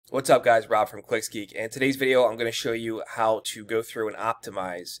What's up guys, Rob from ClicksGeek, and today's video I'm going to show you how to go through and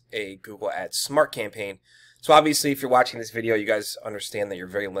optimize a Google Ads Smart campaign. So obviously if you're watching this video you guys understand that you're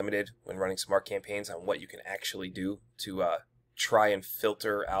very limited when running smart campaigns on what you can actually do to try and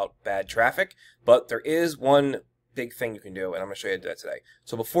filter out bad traffic, but there is one big thing you can do and I'm going to show you how to do that today.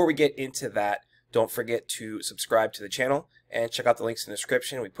 So before we get into that, don't forget to subscribe to the channel and check out the links in the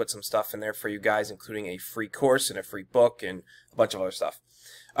description. We put some stuff in there for you guys, including a free course and a free book and a bunch of other stuff.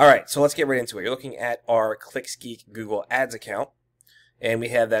 Alright, so let's get right into it. You're looking at our ClicksGeek Google Ads account, and we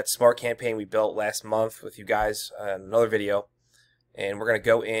have that smart campaign we built last month with you guys in another video, and we're going to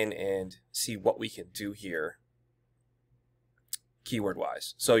go in and see what we can do here keyword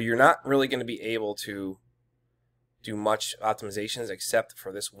wise. So you're not really going to be able to do much optimizations except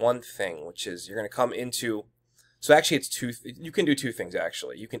for this one thing, which is you're going to come into, so actually it's you can do two things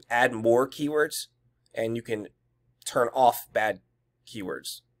actually. You can add more keywords and you can turn off bad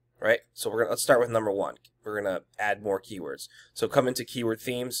keywords, right? So let's start with number one. We're gonna add more keywords. So come into keyword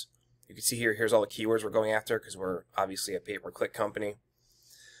themes. You can see here's all the keywords we're going after because we're obviously a pay-per-click company,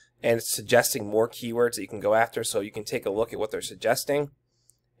 and it's suggesting more keywords that you can go after. So you can take a look at what they're suggesting,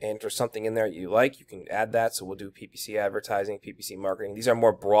 and if there's something in there you like, you can add that. So we'll do PPC advertising, PPC marketing. These are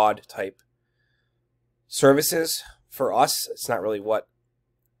more broad type services for us. It's not really what,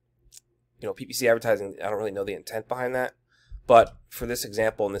 PPC advertising, I don't really know the intent behind that. But for this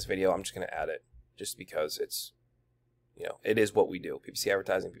example in this video, I'm just going to add it just because it's, it is what we do. PPC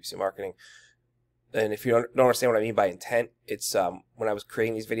advertising, PPC marketing. And if you don't understand what I mean by intent, it's when I was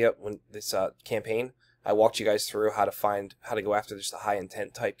creating this campaign, I walked you guys through how to go after just the high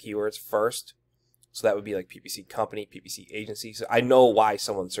intent type keywords first. So that would be like PPC company, PPC agency. So I know why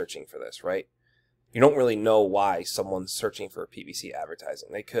someone's searching for this, right? You don't really know why someone's searching for PPC advertising.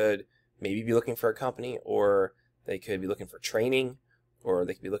 They could maybe be looking for a company, or they could be looking for training, or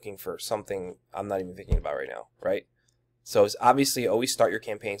they could be looking for something I'm not even thinking about right now, right? So it's obviously always start your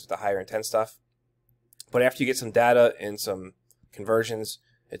campaigns with the higher intent stuff. But after you get some data and some conversions,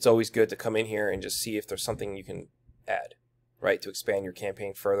 it's always good to come in here and just see if there's something you can add, right, to expand your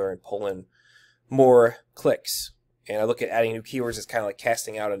campaign further and pull in more clicks. And I look at adding new keywords as kind of like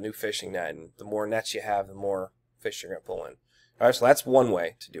casting out a new fishing net. And the more nets you have, the more fish you're going to pull in. All right, so that's one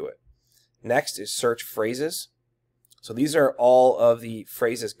way to do it. Next is search phrases. So these are all of the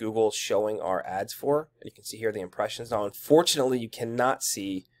phrases Google's showing our ads for. And you can see here the impressions. Now, unfortunately, you cannot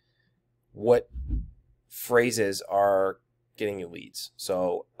see what phrases are getting you leads.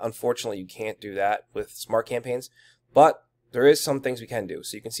 So unfortunately, you can't do that with smart campaigns. But there is some things we can do.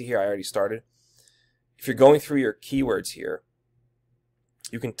 So you can see here I already started. If you're going through your keywords here,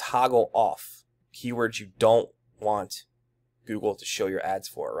 you can toggle off keywords you don't want Google to show your ads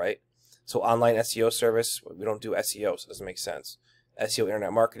for, right? So online SEO service, we don't do SEO, so it doesn't make sense. SEO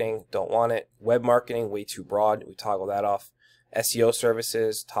internet marketing, don't want it. Web marketing, way too broad, we toggle that off. SEO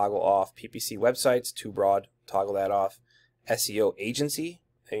services, toggle off. PPC websites, too broad, toggle that off. SEO agency,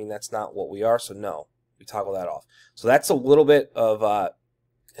 I mean that's not what we are, so no, we toggle that off. So that's a little bit of,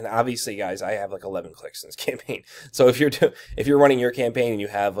 and obviously guys, I have like 11 clicks in this campaign. So if you're running your campaign and you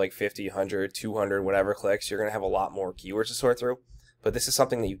have like 50, 100, 200, whatever clicks, you're gonna have a lot more keywords to sort through. But this is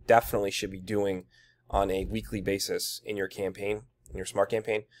something that you definitely should be doing on a weekly basis in your campaign, in your smart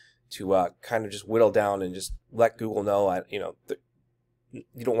campaign, to kind of just whittle down and just let Google know,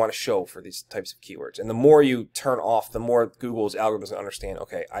 you don't want to show for these types of keywords. And the more you turn off, the more Google's algorithms understand,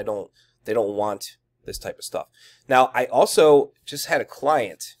 okay, they don't want this type of stuff. Now, I also just had a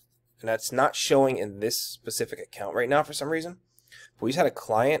client, and that's not showing in this specific account right now for some reason, but we just had a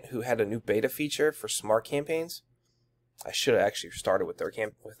client who had a new beta feature for smart campaigns. I should have actually started with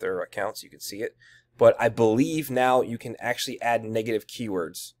their account so you could see it. But I believe now you can actually add negative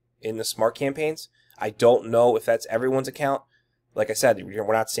keywords in the smart campaigns. I don't know if that's everyone's account. Like I said,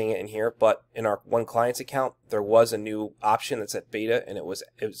 we're not seeing it in here, but in our one client's account, there was a new option that's at beta, and it was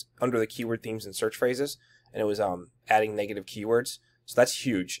under the keyword themes and search phrases, and it was adding negative keywords. So that's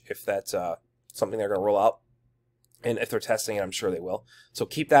huge if that's something they're going to roll out. And if they're testing it, I'm sure they will. So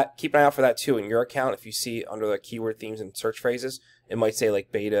keep an eye out for that too in your account. If you see under the keyword themes and search phrases, it might say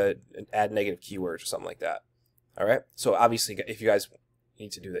like beta, add negative keywords or something like that. All right. So obviously, if you guys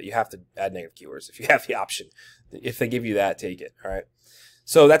need to do that, you have to add negative keywords if you have the option. If they give you that, take it. All right.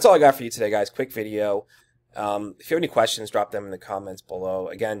 So that's all I got for you today, guys. Quick video. If you have any questions, drop them in the comments below.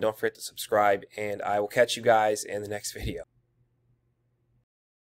 Again, don't forget to subscribe, and I will catch you guys in the next video.